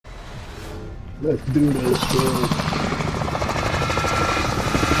Let's do this shit.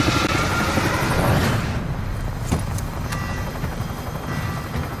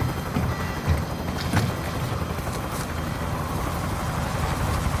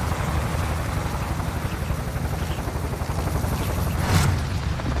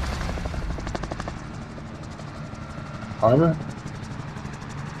 Harbor?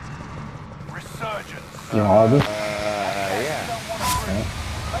 Resurgence. You know Harbor? Yeah. Okay.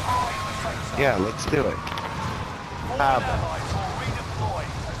 Yeah, let's do it. Harbor. Redeploy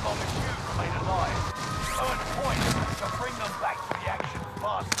as long as you remain alive. Earn points to bring them back to the action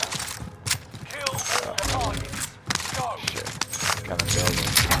faster. Kill all targets. Go. Shit. Kind of building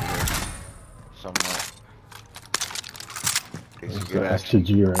here. Somewhat. It's a There's good the action STG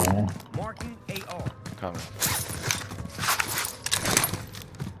right here. Marking AR. coming.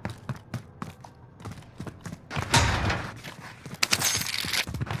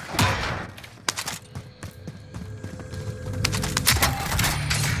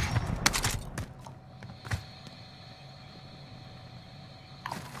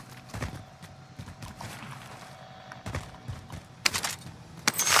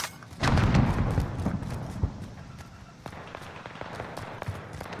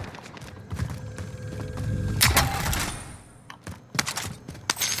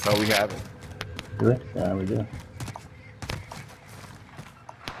 Oh, we have it. Do we? Yeah, we do.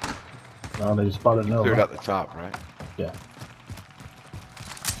 No, they just spotted Nova. Cleared out the top, right? Yeah.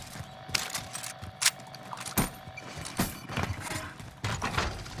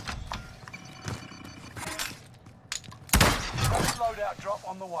 Loadout drop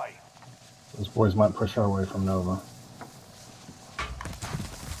on the way. Those boys might push our way from Nova.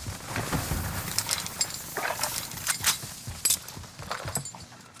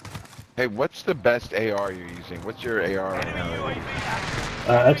 Hey, what's the best AR you're using? What's your AR right now?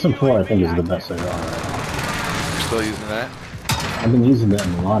 XM4 I think is the best AR right now. You're still using that? I've been using that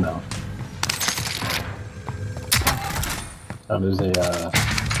in Milano. Oh, there's a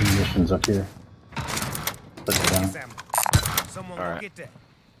munitions up here. Put it down. Someone All go right. get that.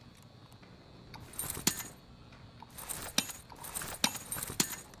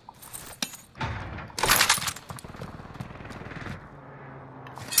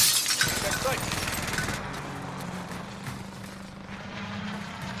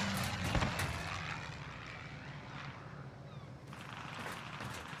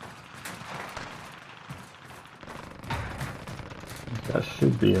 That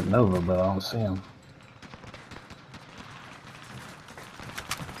should be at Nova, but I don't see him.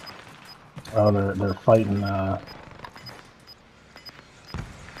 Oh, they're fighting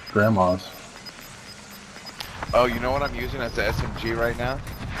grandmas. Oh, you know what I'm using as the SMG right now?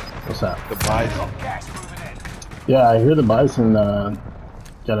 What's that? The Bison. Gas moving in. Yeah, I hear the Bison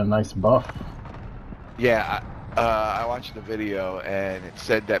got a nice buff. Yeah, I watched the video and it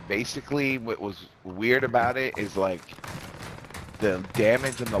said that basically what was weird about it is like the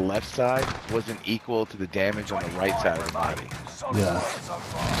damage on the left side wasn't equal to the damage on the right side of the body. Yeah.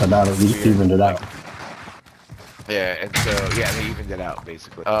 So now they evened it out. Yeah, and so yeah, they evened it out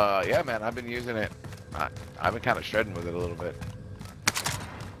basically. Yeah, man, I've been using it. I've been kind of shredding with it a little bit.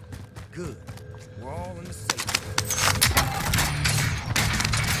 Good. We're all in the safe.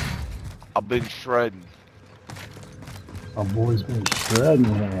 I've been shredding. My boy's been shredding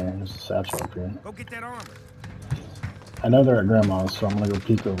here. There's a satchel up here. Go get that armor. I know they're at Grandma's, so I'm gonna go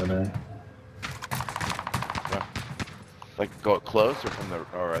peek over there. Yeah. Like go close or from the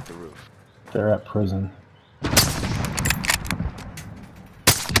or at the roof. They're at prison.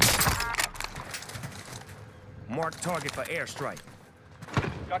 Mark target for airstrike.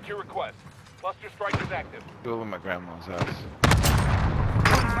 Got your request. Cluster strike is active. Go over my grandma's house.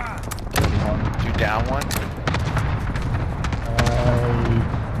 Five. One. You down one?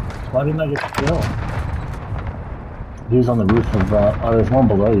 Why didn't I get the kill? He was on the roof of, oh, there's one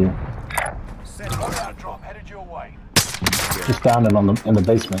below you. Loadout drop headed your way. Just down and in the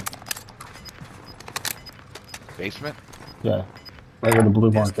basement. Basement? Yeah. Right where the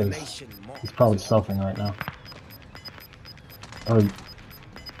blue mark is. Destination marked. He's probably selfing right now. Oh, did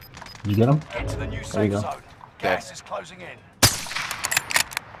you get him? Get to the new There you safe go. zone. Gas is closing in.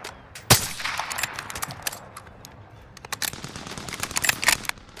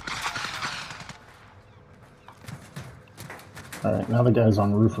 Alright, now the guy's on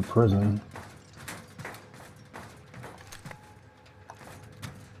the roof of prison.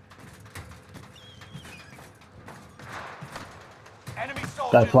 Enemy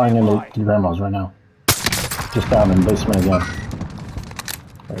soldiers Guy flying into nearby. Grandma's right now. Just down in the basement again.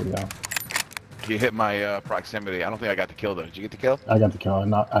 There you go. You hit my proximity. I don't think I got the kill though. Did you get the kill? I got the kill.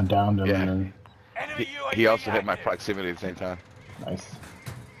 I downed him Yeah. and then Enemy UAV He also hit my active. proximity at the same time. Nice.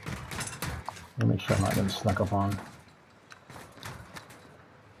 Let me make sure I'm not getting snuck up on.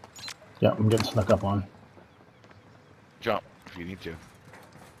 Yeah, I'm getting snuck up on. Jump if you need to.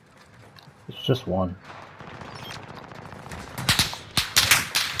 It's just one.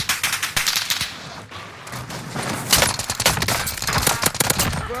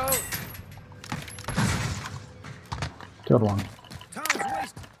 Bro, Killed one. time's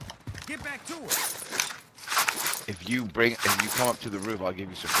wasted. Get back to it. If you come up to the roof, I'll give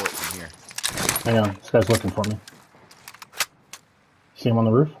you support from here. Hang on, this guy's looking for me. See him on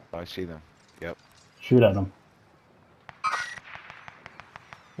the roof? Oh, I see them. Yep. Shoot at him.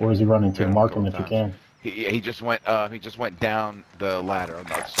 Where is he running to? Hit him a Mark him couple if you can. times. He just went down the ladder on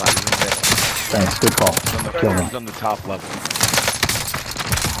the other side. He's in the middle. Thanks, good call. Kill him. He's on the top level.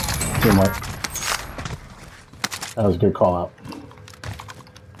 Teamwork. That was a good call out.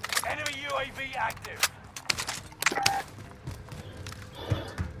 Enemy UAV active.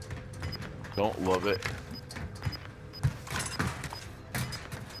 Don't love it.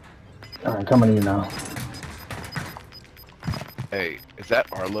 Alright, coming to you now. Hey, is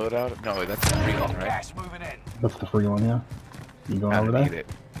that our loadout? No, that's the free one, right? Gas moving in. That's the free one, yeah? You going I over don't need there? it.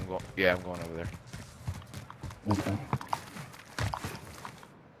 Yeah, I'm going over there. Okay.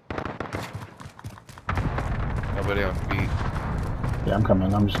 Nobody on feet. Yeah, I'm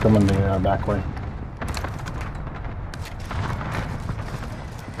coming. I'm just coming the back way.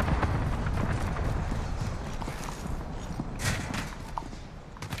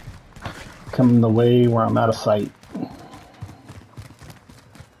 Coming the way where I'm out of sight.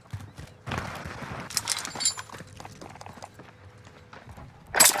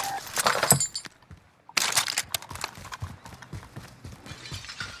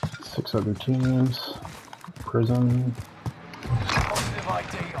 Six other teams. Prison. Positive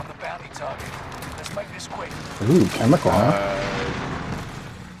ID on the bounty target. Let's make this quick. Ooh, chemical, huh?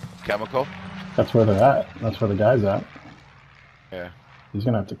 Chemical? That's where they're at. That's where the guy's at. Yeah. He's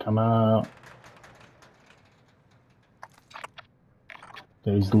gonna have to come out.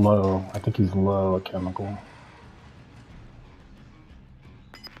 Yeah, he's low. I think he's low at chemical.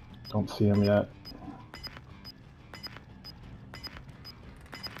 Don't see him yet.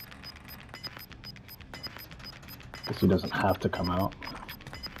 Guess he doesn't have to come out.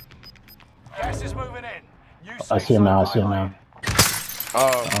 Gas is moving in. New I see him now. I see him highlighted. now.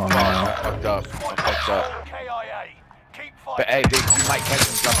 Oh, Oh, no. no. I'm fucked up. I'm fucked up. KIA. Keep But fighting. hey, you might catch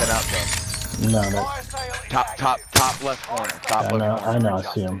him jumping out though. No, that, Fire sale is Top active. left corner. Top I left know. corner. I know. I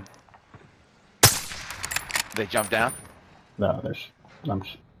see him. They jump down? No, there's. I'm.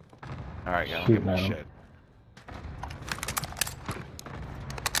 Alright, yeah, I'll Shooting give him a at him. shit.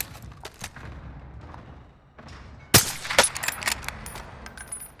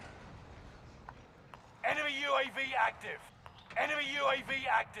 Enemy UAV active. Enemy UAV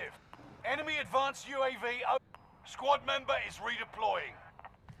active. Enemy advanced UAV. Squad member is redeploying.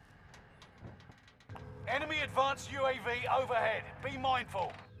 Enemy advanced UAV overhead. Be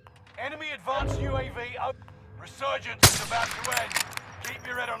mindful. Enemy advanced UAV. Resurgence is about to end. Keep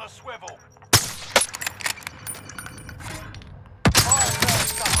your head on a swivel. Fire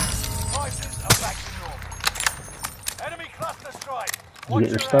sales done. Prices are back to normal. Enemy cluster strike. Did you Watch get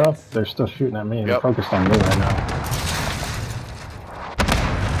your your stuff? heads. They're still shooting at me. They're Yep. focused on me right now.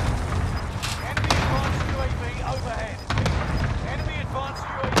 Enemy advanced UAV overhead. Enemy advanced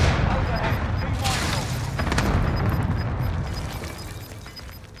UAV overhead. Be mindful.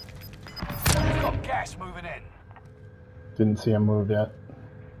 We've got gas moving in. Didn't see him move yet.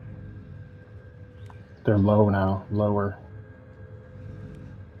 They're low now. Lower.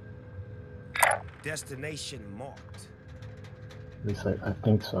 Destination marked. At least I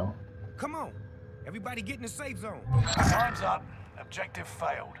think so. Come on. Everybody get in the safe zone. Time's up. Objective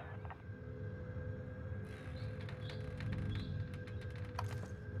failed.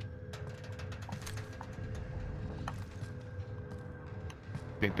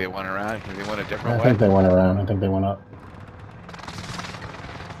 Think they went around? Think they went a I different way? think they went around. I think they went up.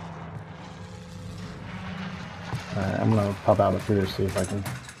 Alright, I'm gonna pop out of here, see if I can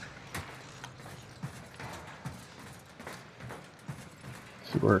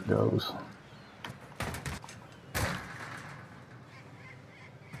see where it goes.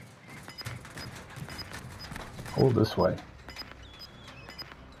 Hold this way.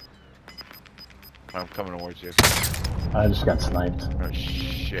 I'm coming towards you. I just got sniped. Oh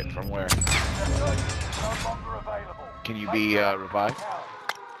shit, from where? Resurgence no longer available. Can you be revived?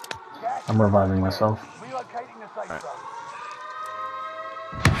 Gas I'm reviving myself. relocating the safe Alright. zone.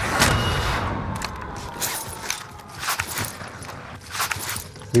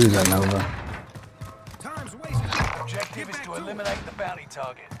 He was at Nova. to eliminate the bounty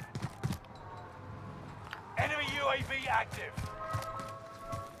target. Enemy UAV active.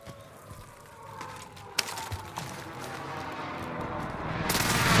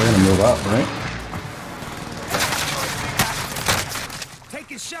 We're gonna move up, right?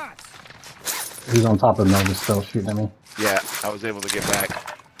 Taking shots. He's on top of me, just still shooting at me. Yeah, I was able to get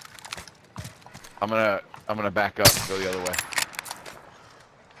back. I'm gonna back up and go the other way.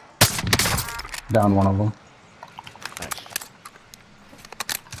 Down one of them. Nice.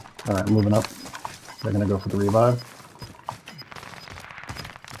 Alright, moving up. They're gonna go for the revive.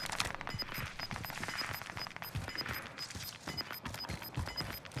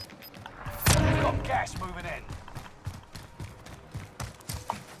 We've got gas moving in.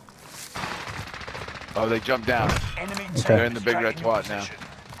 Oh, they jumped down. Enemy Okay. They're in the big red tracking your twat now. position.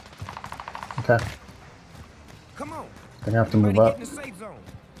 Okay. Come on. They're gonna have to move Everybody up. get in the safe zone.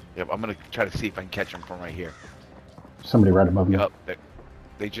 Yep, I'm gonna try to see if I can catch them from right here. Somebody right above me. Yep,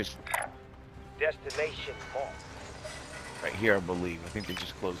 they just Destination marked. right here, I believe. I think they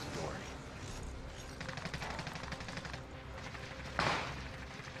just closed the door.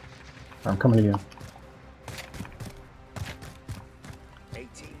 I'm coming to you. 18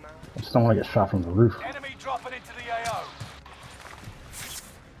 miles. I just don't want to get shot from the roof. Enemy dropping into the AO.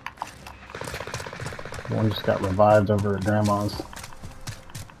 One just got revived over at Grandma's.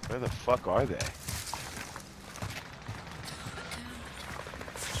 Where the fuck are they?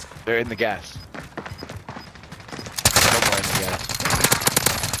 They're in the gas. Somewhere in the gas.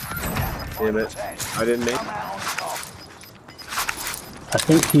 Damn it. I didn't make Come out on top. I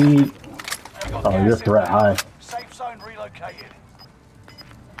think he... We've got Oh, gas you're threat inbound. high. Safe zone relocated.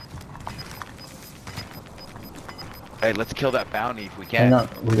 Hey, let's kill that bounty if we Hang can. on,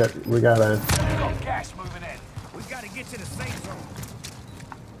 we gotta... We've got gas moving in. We gotta get to the safe zone.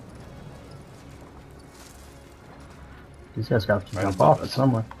 These guys got to Right jump above off it us.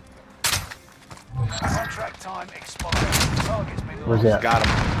 somewhere. Contract time expired. Target's been Where's lost. he at? Got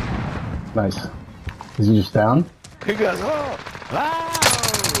him. Nice. Is he just down? He goes, oh! Wow!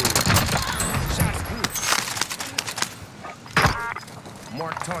 Shots good.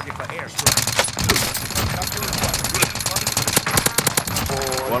 Mark target for airstrike.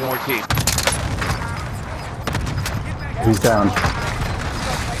 One more team. He's down.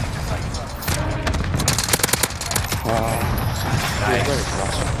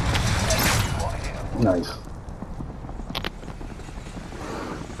 Nice.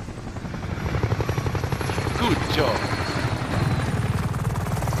 Good job.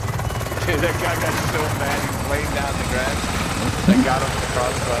 Dude, that guy got so mad he was laying down the grass. They got him with the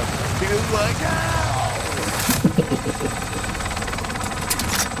crossbow. He was like, ow!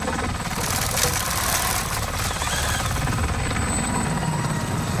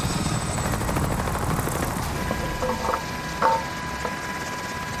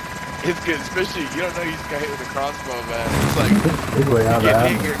 It's good, especially you don't know he's got hit with a crossbow, man. It's like He's way out you get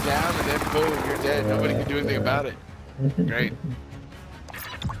of hit, you're down, and then boom, you're dead. Nobody can do anything about it. Great.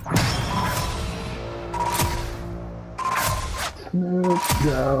 Snoop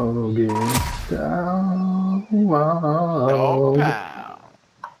Doggy down. Oh, Wow. pow.